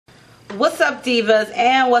What's up, divas,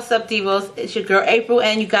 and what's up, divos? It's your girl April,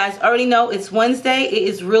 and you guys already know it's Wednesday. It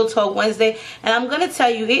is Real Talk Wednesday, and I'm gonna tell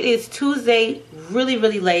you it is Tuesday,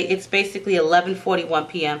 really late. It's basically 11:41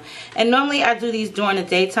 p.m. and normally I do these during the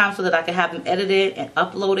daytime so that I can have them edited and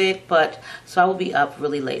uploaded, but so I will be up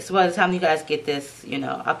really late. So by the time you guys get this, you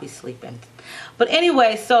know, I'll be sleeping. But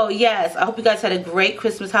anyway, so yes, I hope you guys had a great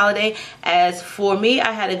Christmas holiday. As for me,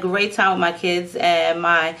 I had a great time with my kids and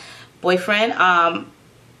my boyfriend.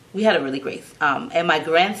 We had a really great, and my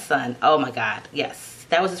grandson, oh my God, yes.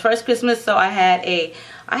 That was his first Christmas, so I had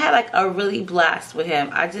like a really blast with him.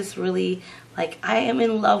 I just really, like, I am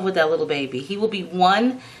in love with that little baby. He will be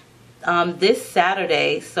 1 this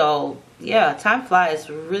Saturday, so yeah, time flies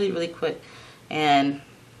really quick, and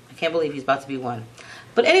I can't believe he's about to be 1.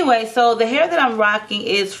 But anyway, so the hair that I'm rocking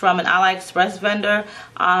is from an AliExpress vendor.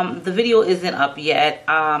 The video isn't up yet.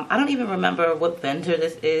 I don't even remember what vendor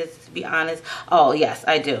this is, to be honest. Oh, yes,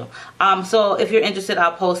 I do. So if you're interested,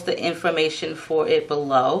 I'll post the information for it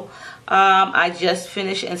below. I just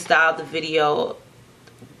finished and styled the video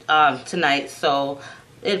tonight, so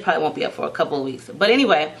it probably won't be up for a couple of weeks. But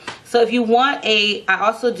anyway, so if you want I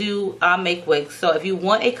also do make wigs. So if you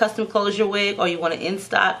want a custom closure wig, or you want an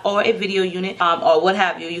in-stock or a video unit, or what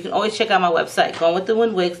have you, you can always check out my website,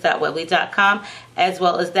 goingwiththewindwigs.weebly.com. As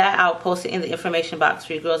well as that, I'll post it in the information box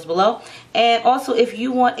for you girls below. And also, if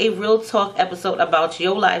you want a real talk episode about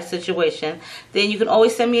your life situation, then you can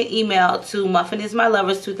always send me an email to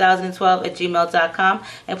MuffinIsMyLovers2012@gmail.com.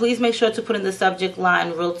 And please make sure to put in the subject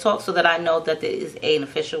line real talk so that I know that there is an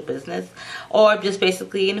official business, or just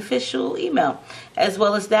basically an official email. As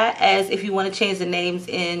well as that, as if you want to change the names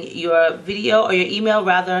in your video, or your email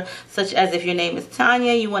rather, such as if your name is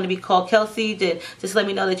Tanya, you want to be called Kelsey, then just let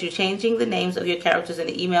me know that you're changing the names of your characters in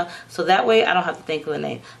the email, so that way I don't have to think of a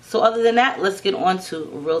name. So other than that, let's get on to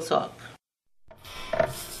real talk.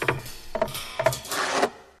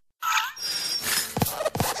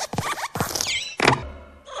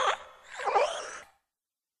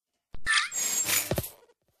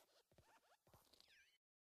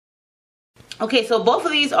 Okay, so both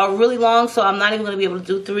of these are really long, so I'm not even going to be able to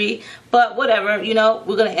do 3. But whatever, you know,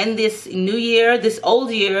 we're going to end this new year, this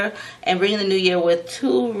old year, and bring in the new year with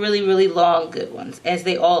 2 really long good ones, as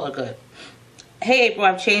they all are good. Hey April,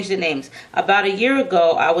 I've changed the names. About a year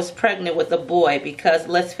ago, I was pregnant with a boy because,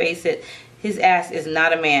 let's face it, his ass is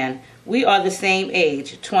not a man. We are the same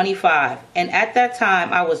age, 25, and at that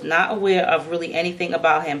time I was not aware of really anything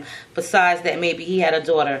about him besides that maybe he had a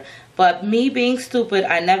daughter. But me being stupid,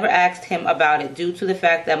 I never asked him about it due to the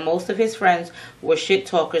fact that most of his friends were shit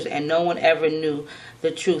talkers and no one ever knew the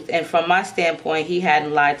truth, and from my standpoint, he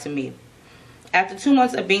hadn't lied to me. After 2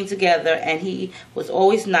 months of being together, and he was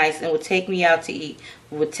always nice and would take me out to eat,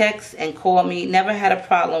 would text and call me, never had a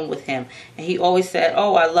problem with him, and he always said,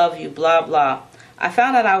 "Oh, I love you, blah blah." I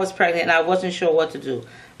found out I was pregnant and I wasn't sure what to do.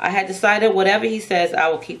 I had decided whatever he says, I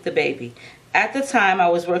will keep the baby. At the time, I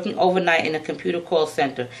was working overnight in a computer call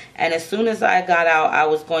center, and as soon as I got out, I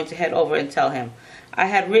was going to head over and tell him. I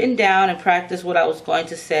had written down and practiced what I was going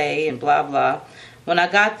to say and blah blah. When I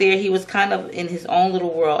got there, he was kind of in his own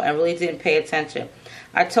little world and really didn't pay attention.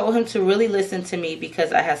 I told him to really listen to me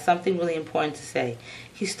because I had something really important to say.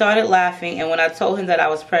 He started laughing, and when I told him that I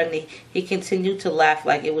was pregnant, he continued to laugh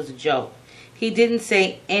like it was a joke. He didn't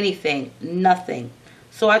say anything, nothing.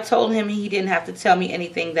 So I told him he didn't have to tell me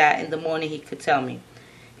anything, that in the morning he could tell me.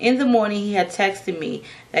 In the morning, he had texted me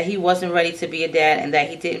that he wasn't ready to be a dad, and that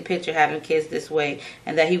he didn't picture having kids this way,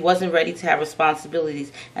 and that he wasn't ready to have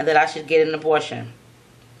responsibilities, and that I should get an abortion.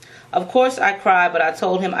 Of course, I cried, but I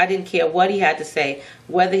told him I didn't care what he had to say.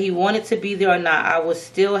 Whether he wanted to be there or not, I would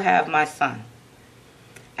still have my son.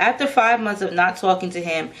 After 5 months of not talking to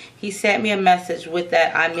him, he sent me a message with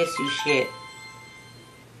that "I miss you" shit.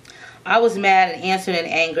 I was mad and answered in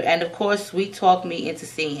anger, and of course, sweet talked me into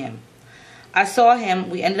seeing him. I saw him,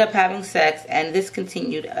 we ended up having sex, and this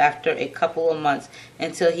continued after a couple of months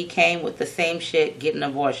until he came with the same shit, get an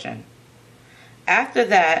abortion. After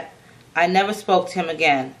that, I never spoke to him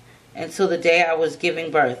again until the day I was giving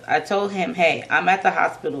birth. I told him, "Hey, I'm at the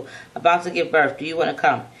hospital about to give birth. Do you want to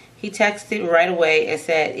come?" He texted right away and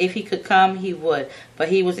said if he could come, he would, but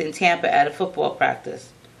he was in Tampa at a football practice.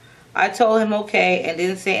 I told him okay and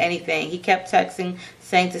didn't say anything. He kept texting,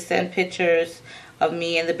 saying to send pictures of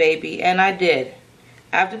me and the baby, and I did.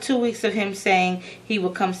 After 2 weeks of him saying he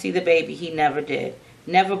would come see the baby, he never did.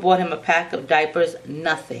 Never bought him a pack of diapers,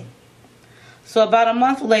 nothing. So about a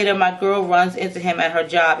month later, my girl runs into him at her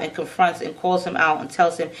job and confronts and calls him out and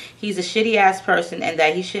tells him he's a shitty ass person and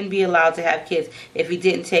that he shouldn't be allowed to have kids if he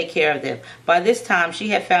didn't take care of them. By this time, she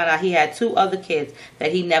had found out he had 2 other kids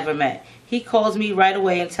that he never met. He calls me right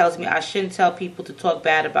away and tells me I shouldn't tell people to talk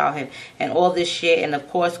bad about him and all this shit, and of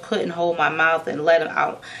course couldn't hold my mouth and let him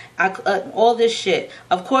out. All this shit.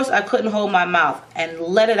 Of course I couldn't hold my mouth and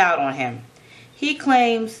let it out on him. He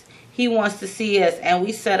claims he wants to see us, and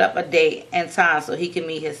we set up a date and time so he can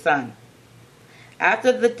meet his son.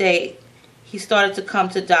 After the date, he started to come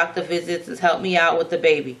to doctor visits and help me out with the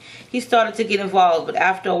baby. He started to get involved, but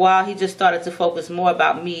after a while he just started to focus more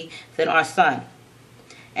about me than our son.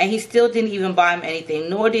 And he still didn't even buy him anything,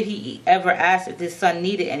 nor did he ever ask if his son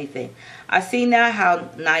needed anything. I see now how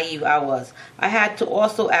naive I was. I had to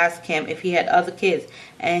also ask him if he had other kids,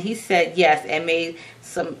 and he said yes, and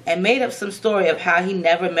made up some story of how he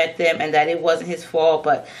never met them and that it wasn't his fault,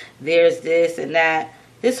 but there's this and that.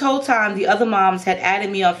 This whole time the other moms had added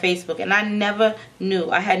me on Facebook, and I never knew.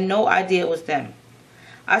 I had no idea it was them.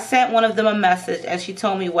 I sent one of them a message, and she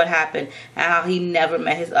told me what happened and how he never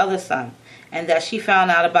met his other son, and that she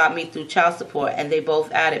found out about me through child support, and they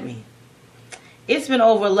both added me. It's been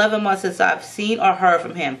over 11 months since I've seen or heard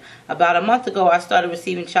from him. About a month ago I started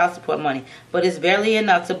receiving child support money, but it's barely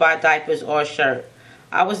enough to buy diapers or a shirt.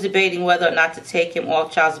 I was debating whether or not to take him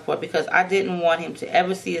off child support because I didn't want him to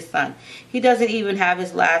ever see his son. He doesn't even have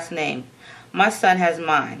his last name. My son has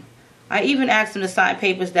mine. I even asked him to sign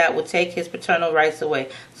papers that would take his paternal rights away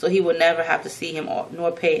so he would never have to see him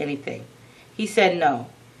nor pay anything. He said no.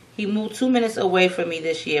 He moved 2 minutes away from me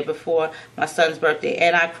this year before my son's birthday,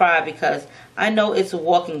 and I cried because I know it's a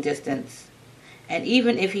walking distance. And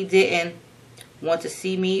even if he didn't want to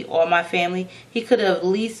see me or my family, he could have at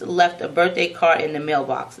least left a birthday card in the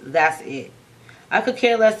mailbox. That's it. I could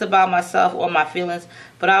care less about myself or my feelings,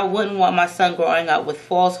 but I wouldn't want my son growing up with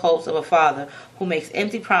false hopes of a father who makes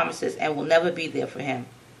empty promises and will never be there for him.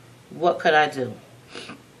 What could I do?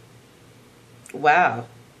 Wow.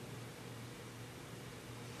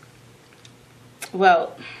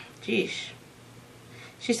 Well, geesh.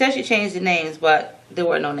 She said she changed the names, but there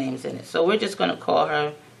were no names in it. So we're just going to call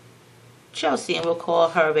her Chelsea, and we'll call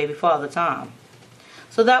her baby father Tom.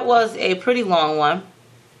 So that was a pretty long one.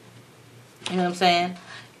 You know what I'm saying?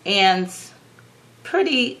 And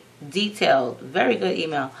pretty detailed. Very good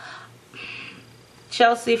email.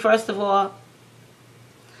 Chelsea, first of all,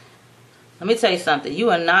 let me tell you something. You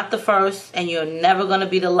are not the first, and you're never going to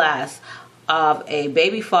be the last of a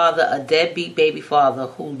baby father, a deadbeat baby father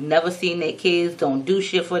who never seen their kids, don't do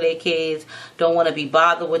shit for their kids, don't want to be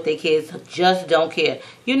bothered with their kids, just don't care.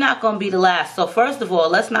 You're not going to be the last. So first of all,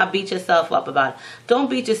 let's not beat yourself up about it. Don't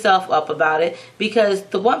beat yourself up about it, because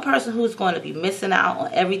the one person who's going to be missing out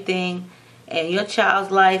on everything in your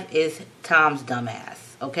child's life is Tom's dumbass.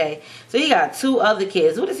 Okay, so he got 2 other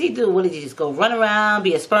kids. What does he do? What did he just go run around,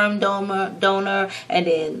 be a sperm donor, and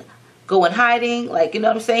then go in hiding? Like, you know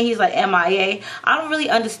what I'm saying? He's like MIA. I don't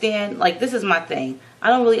really understand. Like, this is my thing. I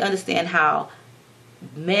don't really understand how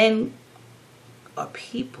men or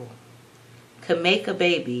people can make a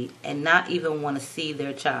baby and not even want to see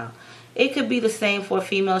their child. It could be the same for a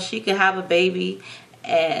female. She could have a baby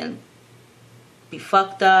and be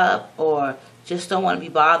fucked up, or just don't want to be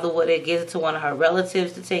bothered with it, gives it to one of her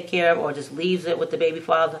relatives to take care of, or just leaves it with the baby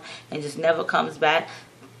father and just never comes back.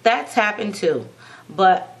 That's happened too.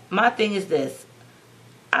 But my thing is this.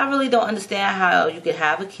 I really don't understand how you could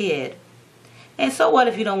have a kid, and so what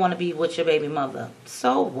if you don't want to be with your baby mother?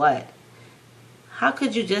 So what? How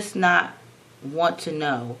could you just not want to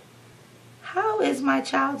know, how is my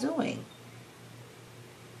child doing?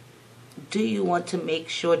 Do you want to make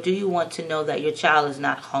sure, do you want to know that your child is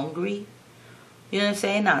not hungry? You know what I'm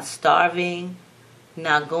saying? Not starving,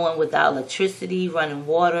 not going without electricity, running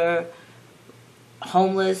water,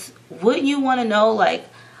 homeless. Wouldn't you want to know? Like,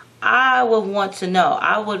 I would want to know.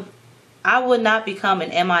 I would not become an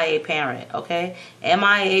MIA parent, okay?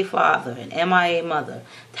 MIA father and MIA mother.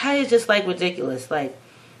 That is just like ridiculous. Like,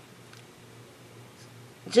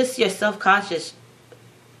 just your self-conscious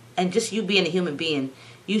and just you being a human being,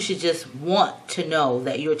 you should just want to know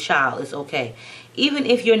that your child is okay. Even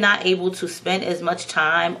if you're not able to spend as much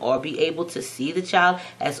time or be able to see the child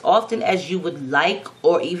as often as you would like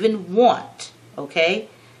or even want, okay?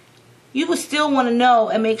 You would still want to know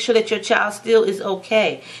and make sure that your child still is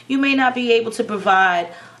okay. You may not be able to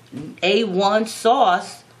provide A1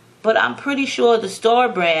 sauce, but I'm pretty sure the store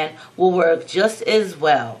brand will work just as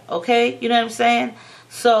well, okay? You know what I'm saying?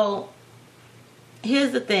 So,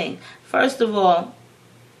 here's the thing. First of all,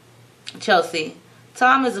 Chelsea,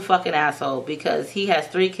 Tom is a fucking asshole because he has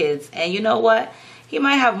 3 kids, and you know what? He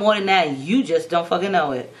might have more than that, and you just don't fucking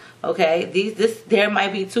know it. Okay, there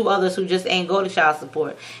might be 2 others who just ain't go to child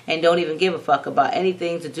support and don't even give a fuck about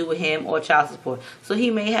anything to do with him or child support. So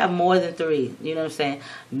he may have more than 3. You know what I'm saying?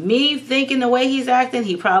 Me thinking the way he's acting,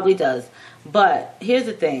 he probably does. But here's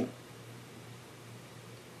the thing.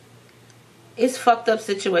 It's a fucked up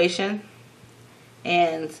situation.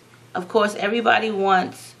 And of course, everybody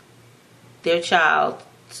wants their child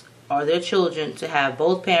or their children to have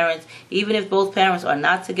both parents, even if both parents are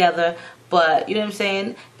not together. But, you know what I'm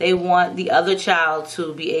saying? They want the other child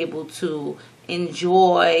to be able to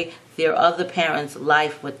enjoy their other parent's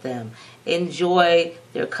life with them. Enjoy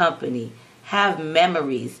their company. Have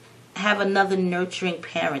memories. Have another nurturing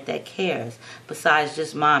parent that cares besides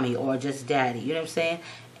just mommy or just daddy. You know what I'm saying?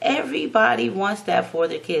 Everybody wants that for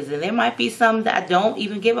their kids. And there might be some that don't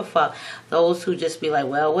even give a fuck. Those who just be like,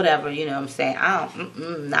 well, whatever. You know what I'm saying?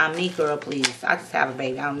 Not me, girl, please. I just have a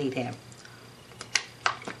baby. I don't need him.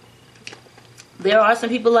 There are some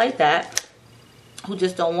people like that who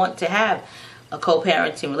just don't want to have a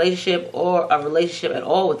co-parenting relationship or a relationship at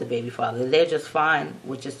all with the baby father. They're just fine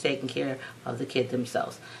with just taking care of the kid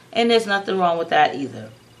themselves. And there's nothing wrong with that either.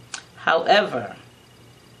 However,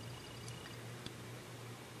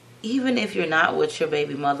 even if you're not with your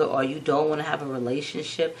baby mother or you don't want to have a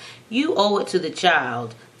relationship, you owe it to the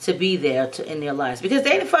child to be there in their lives. Because they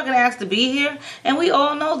didn't fucking ask to be here. And we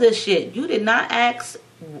all know this shit. You did not ask,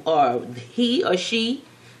 or he or she,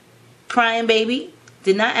 crying baby,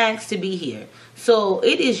 did not ask to be here. So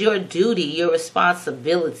it is your duty, your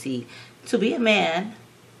responsibility to be a man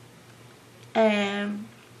and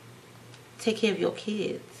take care of your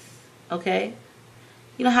kids. Okay?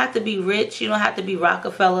 You don't have to be rich. You don't have to be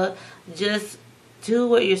Rockefeller. Just do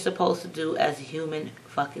what you're supposed to do as a human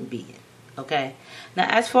fucking being. Okay? Now,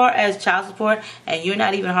 as far as child support, and you're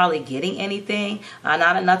not even hardly getting anything,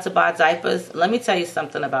 not enough to buy diapers, let me tell you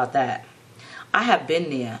something about that. I have been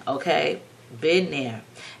there, okay? Been there.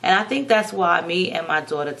 And I think that's why me and my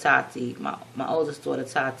daughter Tati, my oldest daughter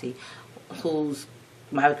Tati, who's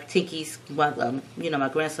my Tinky's mother, my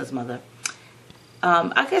grandson's mother,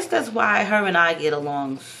 I guess that's why her and I get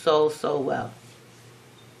along so well.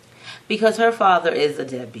 Because her father is a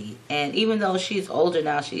deadbeat. And even though she's older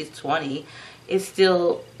now, she's 20, it's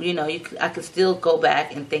still, I can still go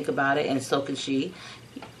back and think about it, and so can she.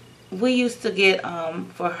 We used to get,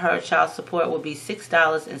 for her child support would be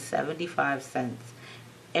 $6.75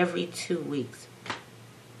 every 2 weeks.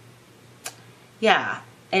 Yeah,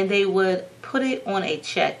 and they would put it on a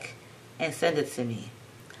check and send it to me.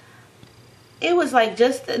 It was like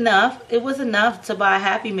just enough. It was enough to buy a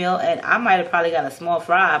Happy Meal, and I might have probably got a small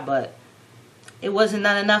fry, but it wasn't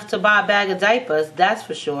enough to buy a bag of diapers, that's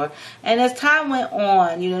for sure. And as time went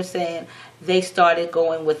on, you know what I'm saying, they started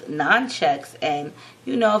going with non-checks. And,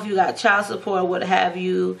 if you got child support, what have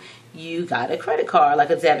you, you got a credit card, like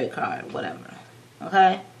a debit card, whatever.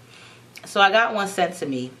 Okay? So I got one sent to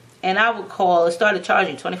me. And I would call. It started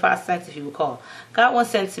charging 25 cents if you would call. Got one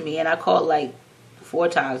sent to me, and I called like 4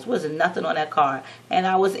 times. Wasn't nothing on that card, and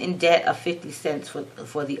I was in debt of 50 cents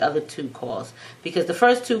for the other 2 calls, because the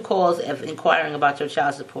first 2 calls of inquiring about your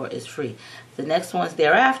child support is free. The next ones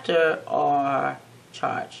thereafter are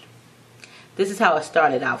charged. This is how it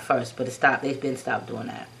started out first, but they've been stopped doing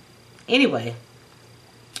that. Anyway,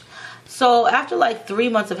 so after like 3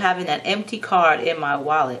 months of having that empty card in my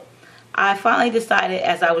wallet, I finally decided,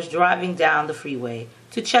 as I was driving down the freeway,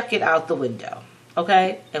 to check it out the window.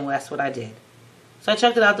 Okay, and that's what I did. So I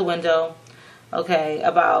checked it out the window, okay,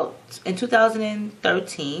 about in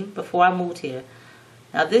 2013, before I moved here.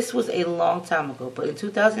 Now, this was a long time ago, but in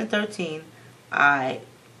 2013, I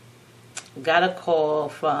got a call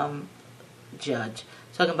from judge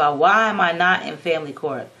talking about, why am I not in family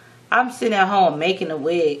court? I'm sitting at home making a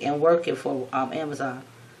wig and working for Amazon.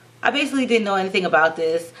 I basically didn't know anything about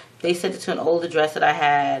this. They sent it to an old address that I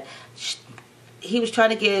had. He was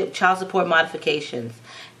trying to get child support modifications.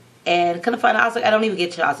 And kind of find out, I was like, I don't even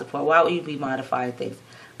get child support. Why would you be modifying things?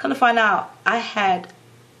 Kind of find out, I had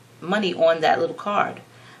money on that little card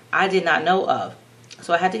I did not know of.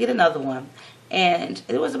 So I had to get another one. And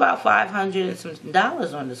it was about $500 and some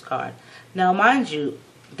dollars on this card. Now, mind you,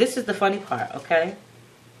 this is the funny part, okay?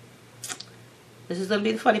 This is going to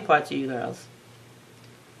be the funny part to you girls.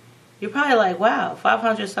 You're probably like, wow,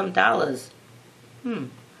 $500 some dollars.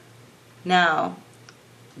 Now,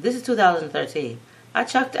 this is 2013. I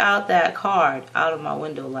chucked out that card out of my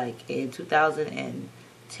window like in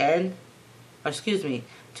 2010, or excuse me,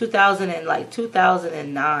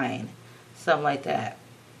 2009, something like that.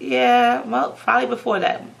 Yeah, well, probably before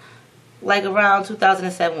that, like around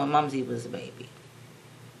 2007 when Mumsy was a baby.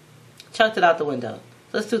 Chucked it out the window.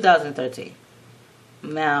 So it's 2013.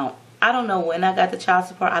 Now, I don't know when I got the child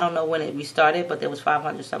support. I don't know when it restarted, but there was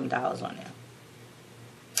 $500 something on there.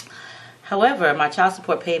 However, my child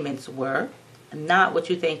support payments were not what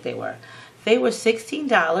you think they were. They were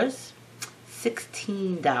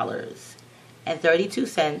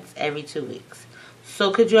 $16.32 every 2 weeks.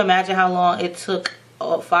 So could you imagine how long it took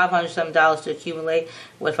 $500 something to accumulate?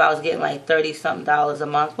 What if I was getting like $30 something a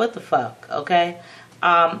month? What the fuck, okay?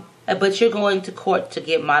 But you're going to court to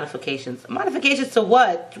get modifications. Modifications to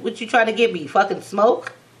what? What you trying to get me? Fucking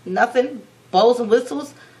smoke? Nothing? Bowls and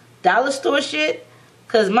whistles? Dollar store shit?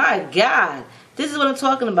 Because my God, this is what I'm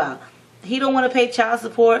talking about. He don't want to pay child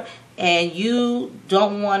support and you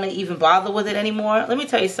don't want to even bother with it anymore. Let me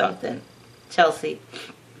tell you something, Chelsea.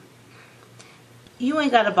 You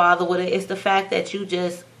ain't got to bother with it. It's the fact that you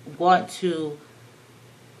just want to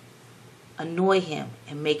annoy him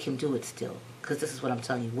and make him do it still. Because this is what I'm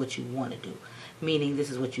telling you, what you want to do. Meaning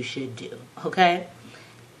this is what you should do. Okay?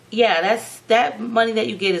 Yeah, that money that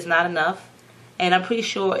you get is not enough. And I'm pretty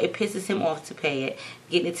sure it pisses him off to pay it.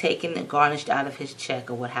 Getting it taken and garnished out of his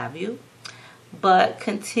check or what have you. But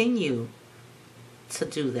continue to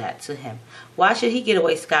do that to him. Why should he get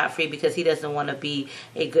away scot-free because he doesn't want to be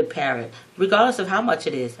a good parent? Regardless of how much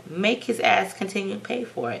it is, make his ass continue to pay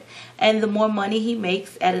for it. And the more money he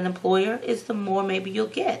makes at an employer is the more maybe you'll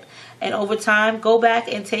get. And over time, go back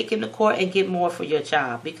and take him to court and get more for your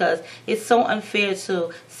child, because it's so unfair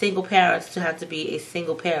to single parents to have to be a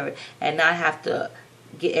single parent and not have to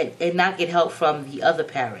not get help from the other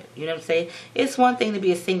parent. You know what I'm saying? It's one thing to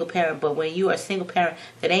be a single parent, but when you are a single parent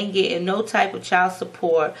that ain't getting no type of child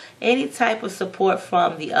support, any type of support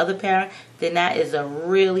from the other parent, then that is a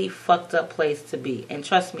really fucked up place to be. And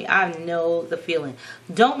trust me, I know the feeling.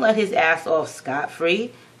 Don't let his ass off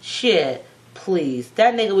scot-free. Shit, please.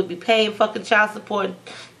 That nigga would be paying fucking child support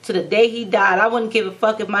to the day he died. I wouldn't give a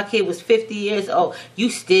fuck if my kid was 50 years old. You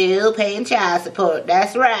still paying child support.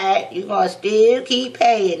 That's right. You gonna still keep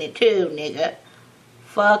paying it too, nigga.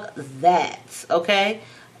 Fuck that. Okay?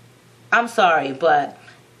 I'm sorry, but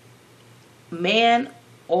man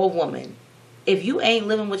or woman, if you ain't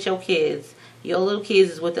living with your kids, your little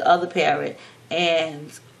kids is with the other parent,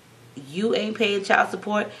 and you ain't paying child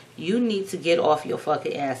support, you need to get off your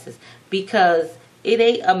fucking asses. Because it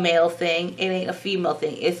ain't a male thing. It ain't a female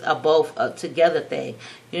thing. It's a both together thing.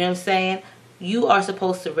 You know what I'm saying? You are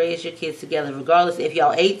supposed to raise your kids together. Regardless if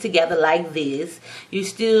y'all ate together like this, you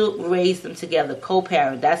still raise them together.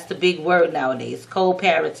 Co-parent. That's the big word nowadays.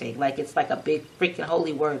 Co-parenting. Like it's like a big freaking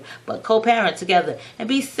holy word. But co-parent together. And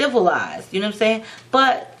be civilized. You know what I'm saying?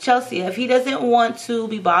 But Chelsea, if he doesn't want to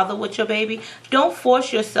be bothered with your baby, don't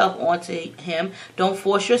force yourself onto him. Don't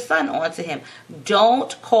force your son onto him.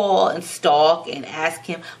 Don't call and stalk and ask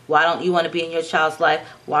him, why don't you want to be in your child's life?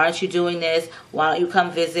 Why aren't you doing this? Why don't you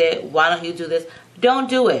come visit? Why don't you do this? Don't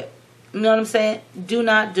do it. You know what I'm saying? Do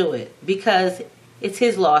not do it, because it's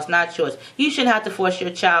his loss, not yours. You shouldn't have to force your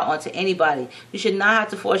child onto anybody. You should not have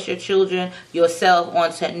to force your children, yourself,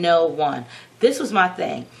 onto no one. This was my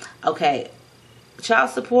thing. Okay, child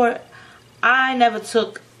support. I never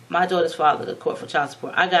took my daughter's father to court for child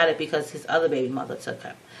support. I got it because his other baby mother took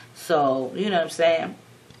him. So, you know what I'm saying?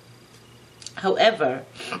 However,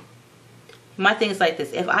 my thing is like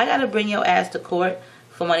this. If I got to bring your ass to court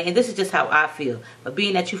for money, and this is just how I feel, but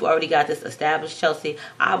being that you've already got this established, Chelsea,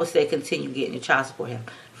 I would say continue getting your child support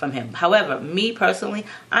from him. However, me personally,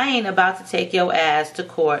 I ain't about to take your ass to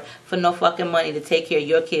court for no fucking money to take care of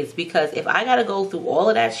your kids, because if I gotta go through all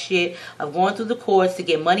of that shit of going through the courts to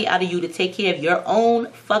get money out of you to take care of your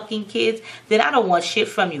own fucking kids, then I don't want shit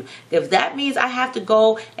from you. If that means I have to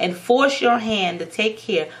go and force your hand to take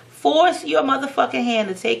care, force your motherfucking hand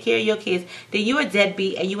to take care of your kids, then you're a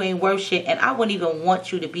deadbeat and you ain't worth shit, and I wouldn't even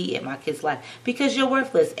want you to be in my kid's life because you're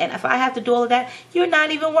worthless. And if I have to do all of that, you're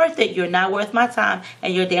not even worth it. You're not worth my time,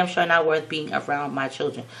 and you're damn sure not worth being around my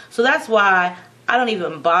children. So that's why I don't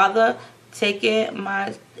even bother taking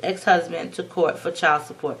my ex-husband to court for child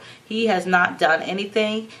support. He has not done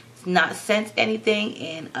anything, not sent anything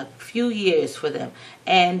in a few years for them,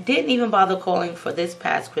 and didn't even bother calling for this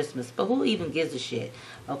past Christmas. But who even gives a shit?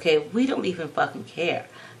 Okay, we don't even fucking care.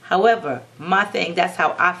 However, my thing, that's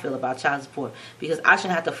how I feel about child support, because I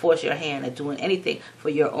shouldn't have to force your hand at doing anything for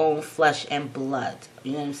your own flesh and blood.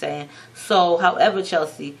 You know what I'm saying? So, however,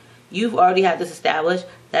 Chelsea, you've already had this established.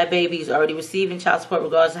 That baby is already receiving child support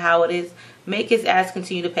regardless of how it is. Make his ass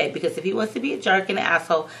continue to pay, because if he wants to be a jerk and an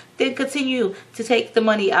asshole, then continue to take the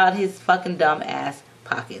money out of his fucking dumb ass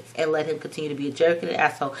pockets and let him continue to be a jerk and an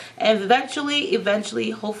asshole. And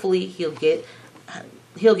eventually, hopefully, he'll get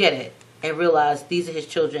it and realize these are his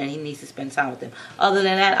children and he needs to spend time with them. Other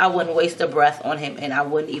than that, I wouldn't waste a breath on him, and I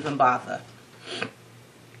wouldn't even bother.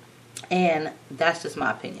 And that's just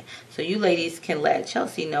my opinion. So you ladies can let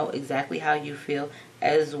Chelsea know exactly how you feel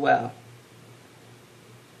as well.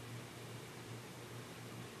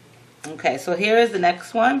 Okay, so here is the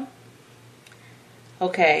next one.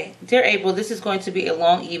 Okay, dear April, this is going to be a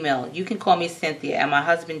long email. You can call me Cynthia and my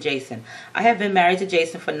husband Jason. I have been married to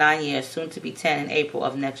Jason for 9 years, soon to be 10 in April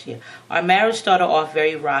of next year. Our marriage started off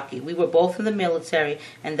very rocky. We were both in the military,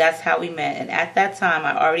 and that's how we met. And at that time,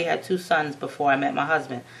 I already had 2 sons before I met my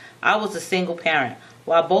husband. I was a single parent.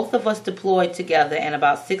 While both of us deployed together, and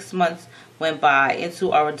about 6 months went by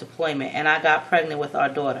into our deployment, and I got pregnant with our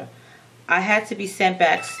daughter. I had to be sent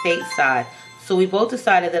back stateside. So we both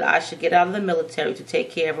decided that I should get out of the military to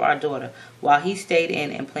take care of our daughter while he stayed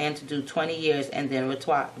in and planned to do 20 years and then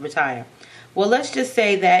retire. Well, let's just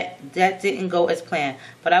say that didn't go as planned,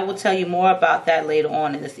 but I will tell you more about that later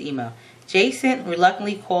on in this email. Jason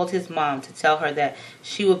reluctantly called his mom to tell her that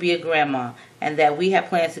she would be a grandma and that we had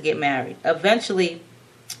plans to get married. Eventually.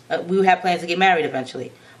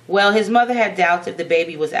 Well, his mother had doubts if the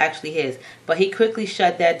baby was actually his, but he quickly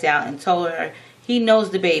shut that down and told her he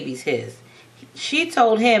knows the baby's his. She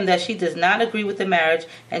told him that she does not agree with the marriage,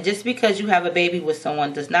 and just because you have a baby with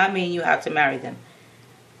someone does not mean you have to marry them.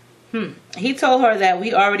 He told her that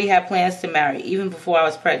we already had plans to marry, even before I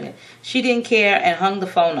was pregnant. She didn't care and hung the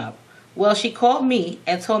phone up. Well, she called me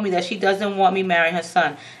and told me that she doesn't want me marrying her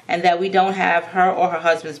son, and that we don't have her or her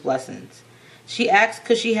husband's blessings. She asked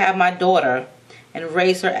could she have my daughter and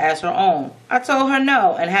raise her as her own. I told her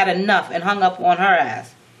no and had enough and hung up on her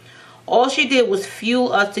ass. All she did was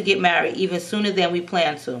fuel us to get married even sooner than we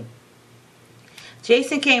planned to.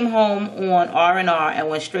 Jason came home on R&R and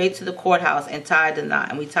went straight to the courthouse and tied the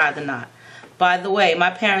knot. By the way, my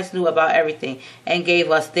parents knew about everything and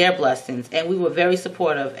gave us their blessings, and we were very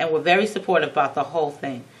supportive about the whole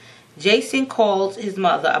thing. Jason called his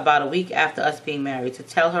mother about a week after us being married to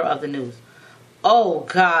tell her of the news. Oh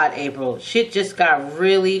God, April, shit just got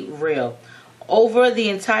really real. Over the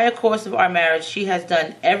entire course of our marriage, she has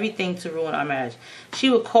done everything to ruin our marriage. She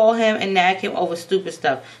would call him and nag him over stupid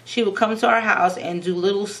stuff. She would come to our house and do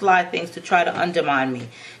little sly things to try to undermine me.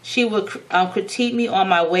 She would critique me on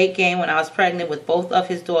my weight gain when I was pregnant with both of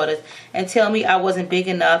his daughters and tell me I wasn't big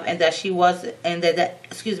enough and that she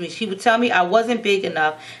would tell me I wasn't big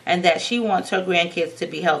enough and that she wants her grandkids to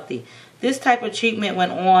be healthy. This type of treatment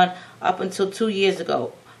went on up until 2 years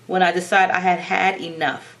ago when I decided I had had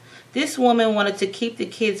enough. This woman wanted to keep the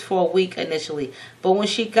kids for a week initially, but when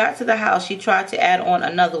she got to the house, she tried to add on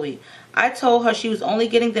another week. I told her she was only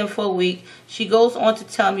getting them for a week. She goes on to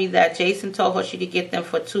tell me that Jason told her she could get them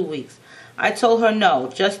for 2 weeks. I told her no,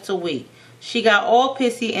 just a week. She got all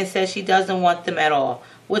pissy and said she doesn't want them at all,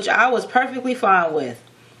 which I was perfectly fine with.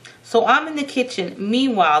 So I'm in the kitchen.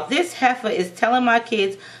 Meanwhile, this heifer is telling my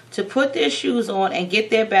kids to put their shoes on and get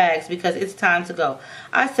their bags because it's time to go.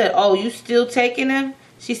 I said, oh, you still taking them?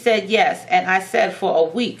 She said yes, and I said for a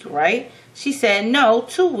week, right? She said no,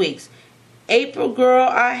 2 weeks. April, girl,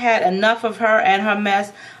 I had enough of her and her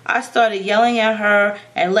mess. I started yelling at her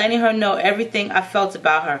and letting her know everything I felt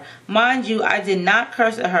about her. Mind you, I did not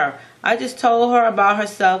curse at her. I just told her about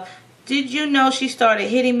herself. Did you know she started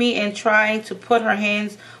hitting me and trying to put her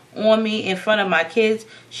hands on me in front of my kids?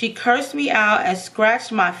 She cursed me out and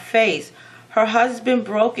scratched my face. Her husband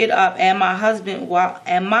broke it up, and my husband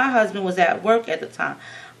was at work at the time.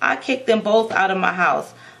 I kicked them both out of my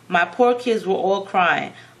house. My poor kids were all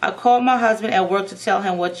crying. I called my husband at work to tell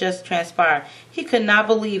him what just transpired. He could not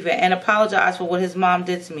believe it and apologized for what his mom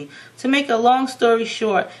did to me. To make a long story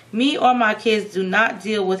short, me or my kids do not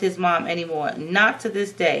deal with his mom anymore, not to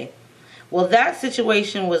this day. Well, that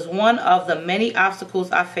situation was one of the many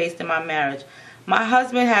obstacles I faced in my marriage. My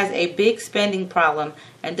husband has a big spending problem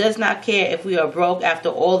and does not care if we are broke after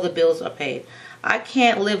all the bills are paid. I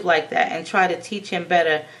can't live like that and try to teach him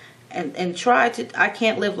better I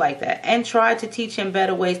can't live like that and try to teach him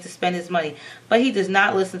better ways to spend his money, but he does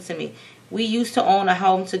not listen to me. We used to own a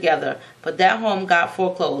home together, but that home got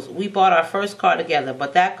foreclosed. We bought our first car together,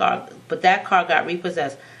 but that car got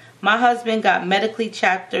repossessed. My husband got medically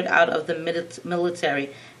chaptered out of the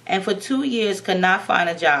military and for 2 years could not find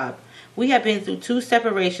a job. We have been through 2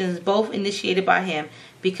 separations, both initiated by him,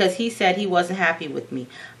 because he said he wasn't happy with me.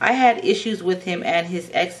 I had issues with him and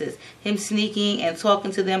his exes, him sneaking and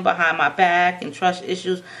talking to them behind my back and trust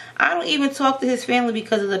issues. I don't even talk to his family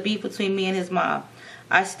because of the beef between me and his mom.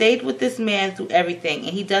 I stayed with this man through everything, and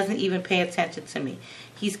he doesn't even pay attention to me.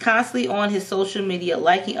 He's constantly on his social media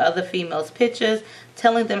liking other females' pictures,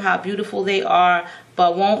 telling them how beautiful they are,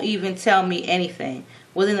 but won't even tell me anything.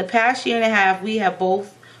 Within the past year and a half,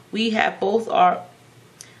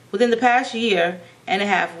 Within the past year and a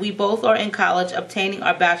half. We both are in college obtaining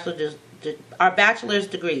our bachelor's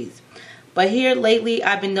degrees. But here lately,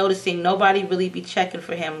 I've been noticing nobody really be checking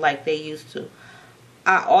for him like they used to.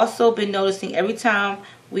 I also been noticing every time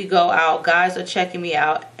we go out, guys are checking me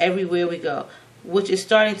out everywhere we go, which is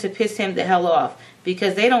starting to piss him the hell off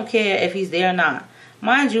because they don't care if he's there or not.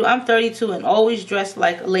 Mind you, I'm 32 and always dressed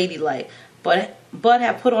like a ladylike, but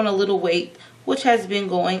have put on a little weight, which has been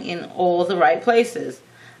going in all the right places.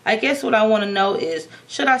 I guess what I want to know is,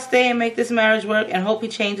 should I stay and make this marriage work and hope he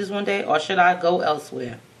changes one day, or should I go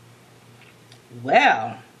elsewhere?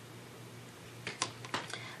 Well,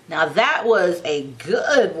 now that was a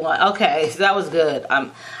good one. Okay, so that was good.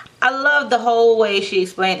 I love the whole way she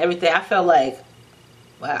explained everything. I felt like,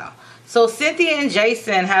 wow. So Cynthia and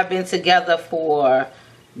Jason have been together for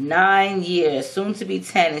 9 years, soon to be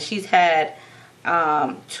 10, and she's had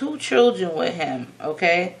 2 children with him.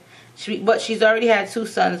 Okay, but she's already had 2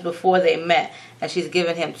 sons before they met, and she's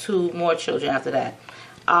given him 2 more children after that.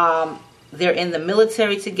 They're in the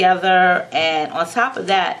military together, and on top of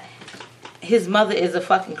that, his mother is a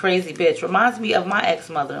fucking crazy bitch. Reminds me of my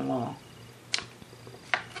ex-mother-in-law.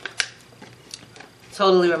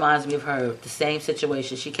 Totally reminds me of her. The same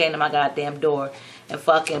situation. She came to my goddamn door and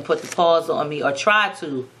fucking put the paws on me, or tried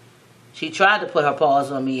to. She tried to put her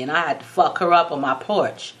paws on me, and I had to fuck her up on my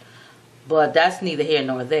porch. But that's neither here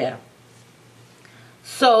nor there.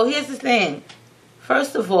 So here's the thing.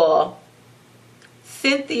 First of all,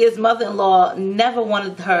 Cynthia's mother-in-law never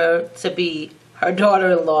wanted her to be her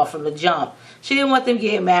daughter-in-law from the jump. She didn't want them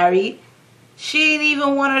getting married. She didn't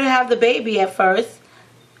even want her to have the baby at first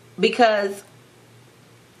because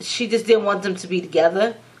she just didn't want them to be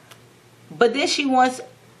together. But then she wants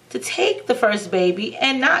to take the first baby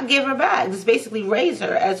and not give her back. Just basically raise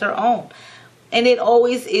her as her own. And it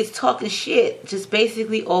always is talking shit. Just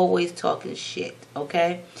basically always talking shit.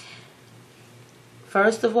 Okay?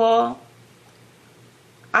 First of all,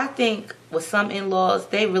 I think with some in-laws,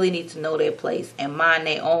 they really need to know their place and mind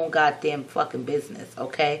their own goddamn fucking business,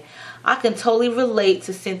 okay? I can totally relate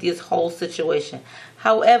to Cynthia's whole situation.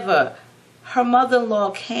 However, her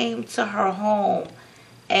mother-in-law came to her home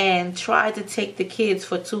and tried to take the kids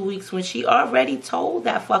for 2 weeks when she already told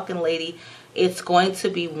that fucking lady it's going to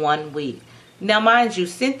be 1 week. Now, mind you,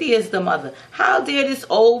 Cynthia is the mother. How dare this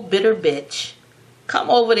old bitter bitch come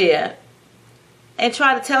over there and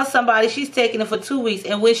try to tell somebody she's taking it for 2 weeks,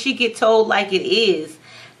 and when she get told like it is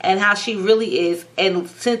and how she really is, and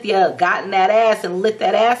Cynthia got in that ass and lit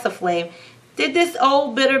that ass aflame, did this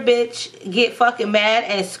old bitter bitch get fucking mad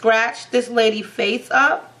and scratch this lady face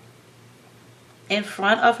up in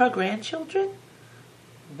front of her grandchildren?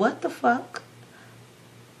 What the fuck?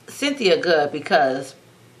 Cynthia good, because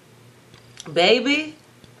baby,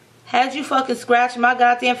 had you fucking scratched my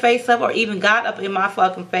goddamn face up, or even got up in my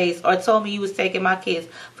fucking face, or told me you was taking my kids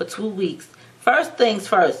for 2 weeks, first things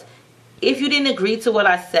first, if you didn't agree to what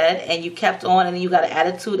I said and you kept on and you got an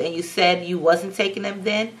attitude and you said you wasn't taking them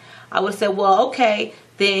then, I would say, well, okay,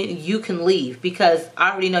 then you can leave, because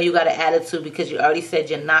I already know you got an attitude because you already said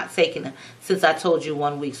you're not taking them since I told you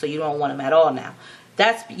 1 week, so you don't want them at all now.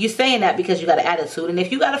 You're saying that because you got an attitude, and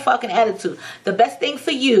if you got a fucking attitude, the best thing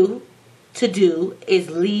for you to do is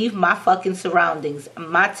leave my fucking surroundings,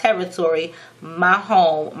 my territory, my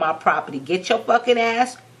home, my property. Get your fucking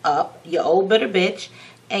ass up, you old bitter bitch,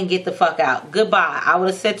 and get the fuck out. Goodbye. I would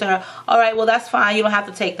have said to her, all right, well, that's fine. You don't have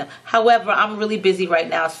to take them. However, I'm really busy right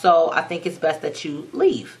now, so I think it's best that you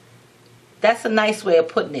leave. That's a nice way of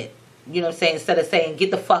putting it. You know what I'm saying? Instead of saying,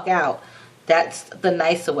 get the fuck out. That's the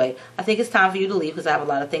nicer way. I think it's time for you to leave because I have a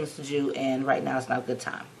lot of things to do, and right now it's not a good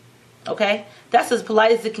time. Okay? That's as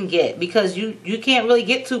polite as it can get, because you can't really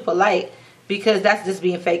get too polite, because that's just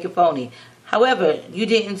being fake and phony. However, you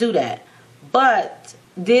didn't do that. But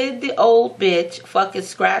did the old bitch fucking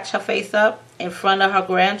scratch her face up in front of her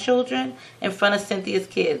grandchildren, in front of Cynthia's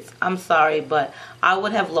kids? I'm sorry, but I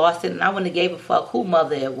would have lost it, and I wouldn't have gave a fuck who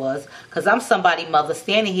mother it was, because I'm somebody's mother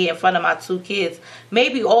standing here in front of my 2 kids,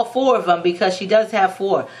 maybe all 4 of them, because she does have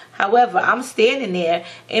 4. However, I'm standing there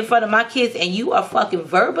in front of my kids, and you are fucking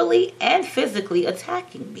verbally and physically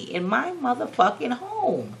attacking me in my motherfucking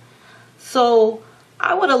home. So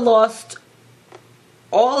I would have lost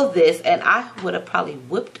all of this, and I would have probably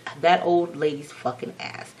whipped that old lady's fucking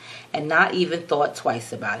ass and not even thought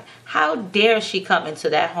twice about it. How dare she come into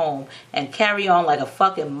that home and carry on like a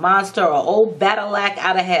fucking monster or old battle-act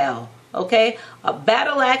out of hell? Okay? A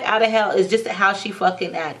battle-act out of hell is just how she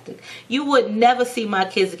fucking acted. You would never see my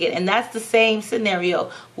kids again. And that's the same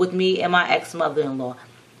scenario with me and my ex-mother-in-law.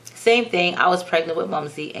 Same thing. I was pregnant with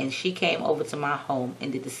Mumsy, and she came over to my home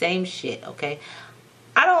and did the same shit, okay?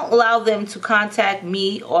 I don't allow them to contact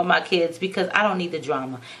me or my kids because I don't need the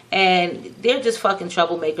drama. And they're just fucking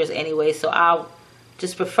troublemakers anyway, so I'll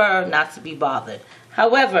just prefer not to be bothered.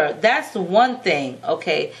 However, that's the one thing,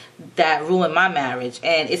 okay, that ruined my marriage.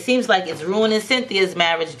 And it seems like it's ruining Cynthia's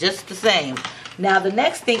marriage just the same. Now, the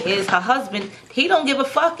next thing is her husband, he don't give a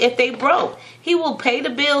fuck if they broke. He will pay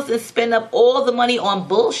the bills and spend up all the money on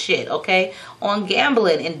bullshit, okay? On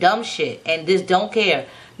gambling and dumb shit, and just don't care.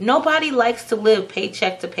 Nobody likes to live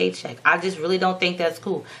paycheck to paycheck. I just really don't think that's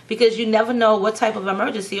cool. Because you never know what type of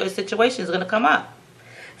emergency or situation is going to come up.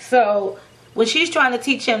 So when she's trying to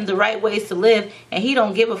teach him the right ways to live and he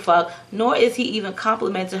don't give a fuck, nor is he even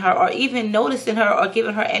complimenting her or even noticing her or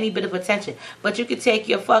giving her any bit of attention. But you could take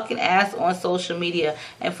your fucking ass on social media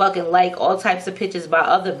and fucking like all types of pictures by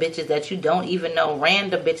other bitches that you don't even know,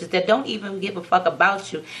 random bitches that don't even give a fuck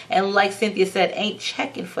about you, and like Cynthia said, ain't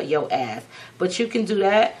checking for your ass. But you can do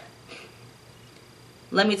that.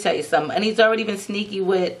 Let me tell you something. And he's already been sneaky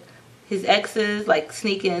with his exes, like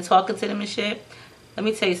sneaking and talking to them and shit. Let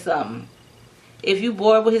me tell you something. If you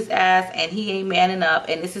bored with his ass and he ain't manning up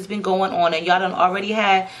and this has been going on and y'all done already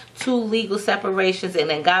had 2 legal separations and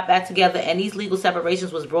then got back together and these legal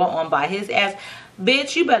separations was brought on by his ass,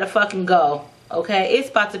 bitch, you better fucking go. Okay, it's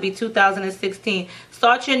about to be 2016.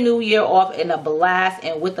 Start your new year off in a blast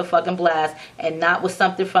and with the fucking blast and not with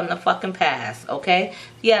something from the fucking past. Okay,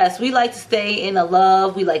 yes, we like to stay in a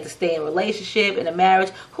love, we like to stay in a relationship, in a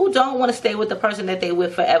marriage. Who don't want to stay with the person that they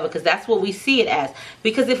with forever? Because that's what we see it as.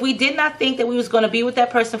 Because if we did not think that we was going to be with that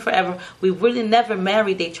person forever, we really never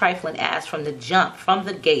married their trifling ass from the jump, from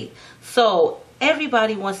the gate. So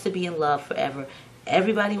everybody wants to be in love forever.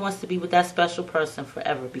 Everybody wants to be with that special person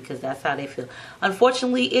forever because that's how they feel.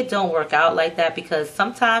 Unfortunately, it don't work out like that because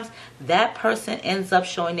sometimes that person ends up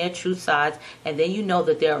showing their true sides and then you know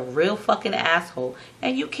that they're a real fucking asshole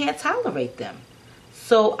and you can't tolerate them.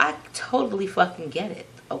 So I totally fucking get it,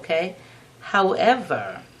 okay?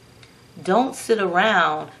 However, don't sit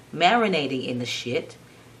around marinating in the shit.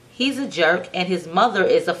 He's a jerk and his mother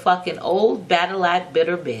is a fucking old battle-act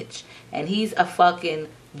bitter bitch and he's a fucking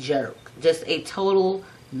jerk. Just a total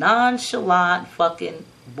nonchalant fucking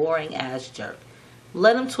boring ass jerk.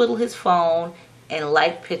 Let him twiddle his phone and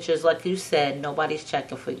like pictures. Like you said, nobody's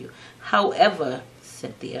checking for you. However,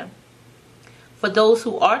 Cynthia, for those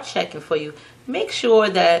who are checking for you, make sure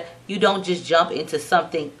that you don't just jump into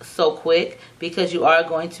something so quick because you are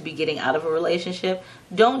going to be getting out of a relationship.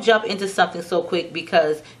 Don't jump into something so quick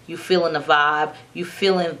because you feeling the vibe, you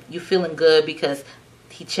feeling good because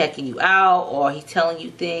he checking you out or he telling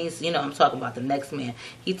you things. You know, I'm talking about the next man.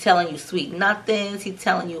 He telling you sweet nothings. He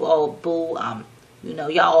telling you, oh, boo, you know,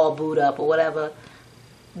 y'all all booed up or whatever.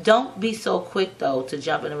 Don't be so quick, though, to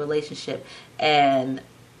jump in a relationship and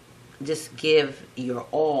just give your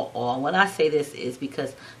all. When I say this is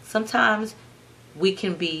because sometimes we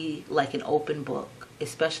can be like an open book,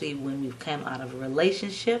 especially when we've come out of a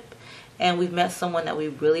relationship and we've met someone that we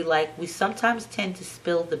really like. We sometimes tend to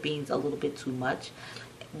spill the beans a little bit too much,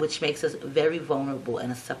 which makes us very vulnerable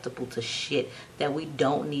and susceptible to shit that we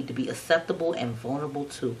don't need to be acceptable and vulnerable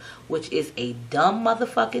to, which is a dumb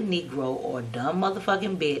motherfucking Negro or dumb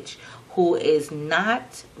motherfucking bitch who is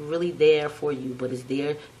not really there for you, but is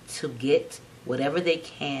there to get whatever they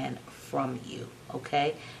can from you,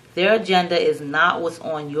 okay? Their agenda is not what's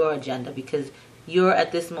on your agenda because you're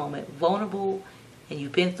at this moment vulnerable and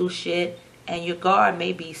you've been through shit and your guard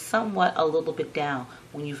may be somewhat a little bit down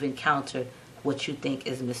when you've encountered what you think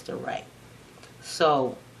is Mr. Right.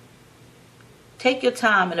 So take your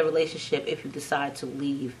time in a relationship if you decide to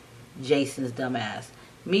leave Jason's dumb ass.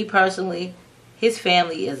 Me personally, his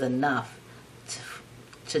family is enough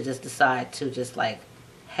to just decide to just like,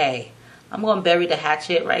 hey, I'm going to bury the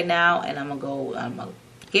hatchet right now and I'm going to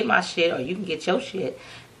get my shit, or you can get your shit,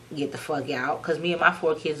 get the fuck out, because me and my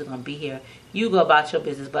 4 kids are going to be here. You go about your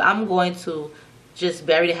business, but I'm going to just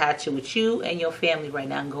bury the hatchet with you and your family right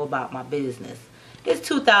now and go about my business. It's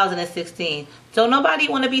 2016. So nobody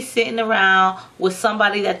want to be sitting around with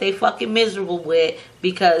somebody that they fucking miserable with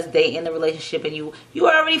because they in a relationship and you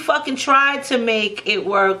already fucking tried to make it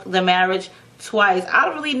work, the marriage, twice. I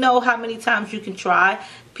don't really know how many times you can try.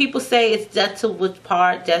 People say it's death to us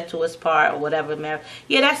part, or whatever. Marriage.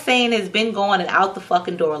 Yeah, that saying has been going and out the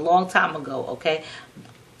fucking door a long time ago, okay?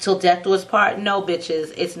 Till death do us part? No,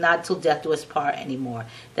 bitches. It's not till death do us part anymore.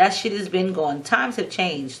 That shit has been going. Times have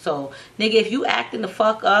changed. So, nigga, if you acting the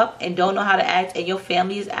fuck up and don't know how to act, and your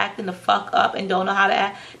family is acting the fuck up and don't know how to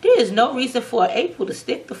act, there is no reason for April to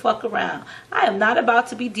stick the fuck around. I am not about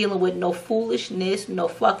to be dealing with no foolishness, no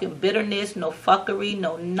fucking bitterness, no fuckery,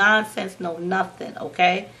 no nonsense, no nothing,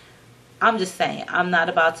 okay? I'm just saying, I'm not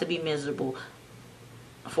about to be miserable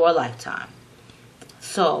for a lifetime.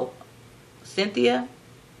 So, Cynthia,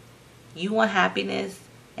 you want happiness,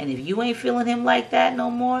 and if you ain't feeling him like that no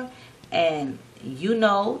more, and you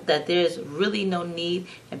know that there's really no need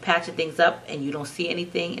in patching things up, and you don't see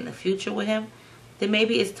anything in the future with him, then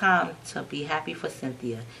maybe it's time to be happy for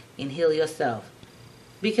Cynthia and heal yourself.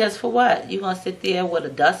 Because for what? You're going to sit there with a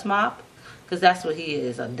dust mop? Because that's what he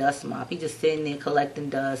is, a dust mop. He just sitting there collecting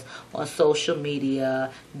dust on social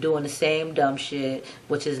media, doing the same dumb shit,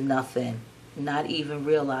 which is nothing. Not even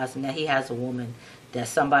realizing that he has a woman that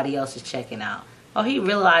somebody else is checking out. Oh, he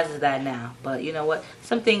realizes that now. But you know what?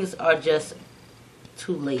 Some things are just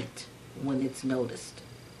too late when it's noticed.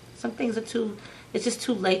 Some things are it's just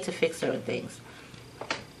too late to fix certain things.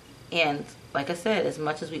 And like I said, as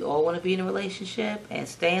much as we all want to be in a relationship and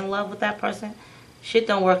stay in love with that person, shit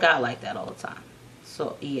don't work out like that all the time.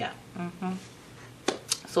 So, yeah.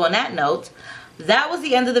 So, on that note, that was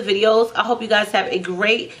the end of the videos. I hope you guys have a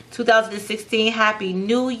great 2016. Happy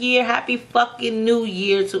New Year. Happy fucking New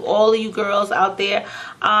Year to all of you girls out there.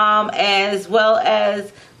 As well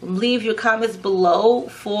as leave your comments below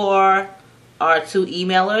for our 2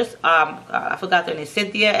 emailers. I forgot their name,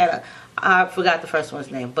 Cynthia, and I forgot the first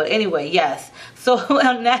one's name. But anyway, yes. So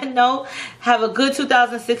on that note, have a good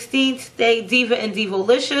 2016. Stay diva and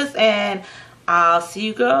divolicious. And I'll see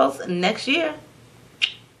you girls next year.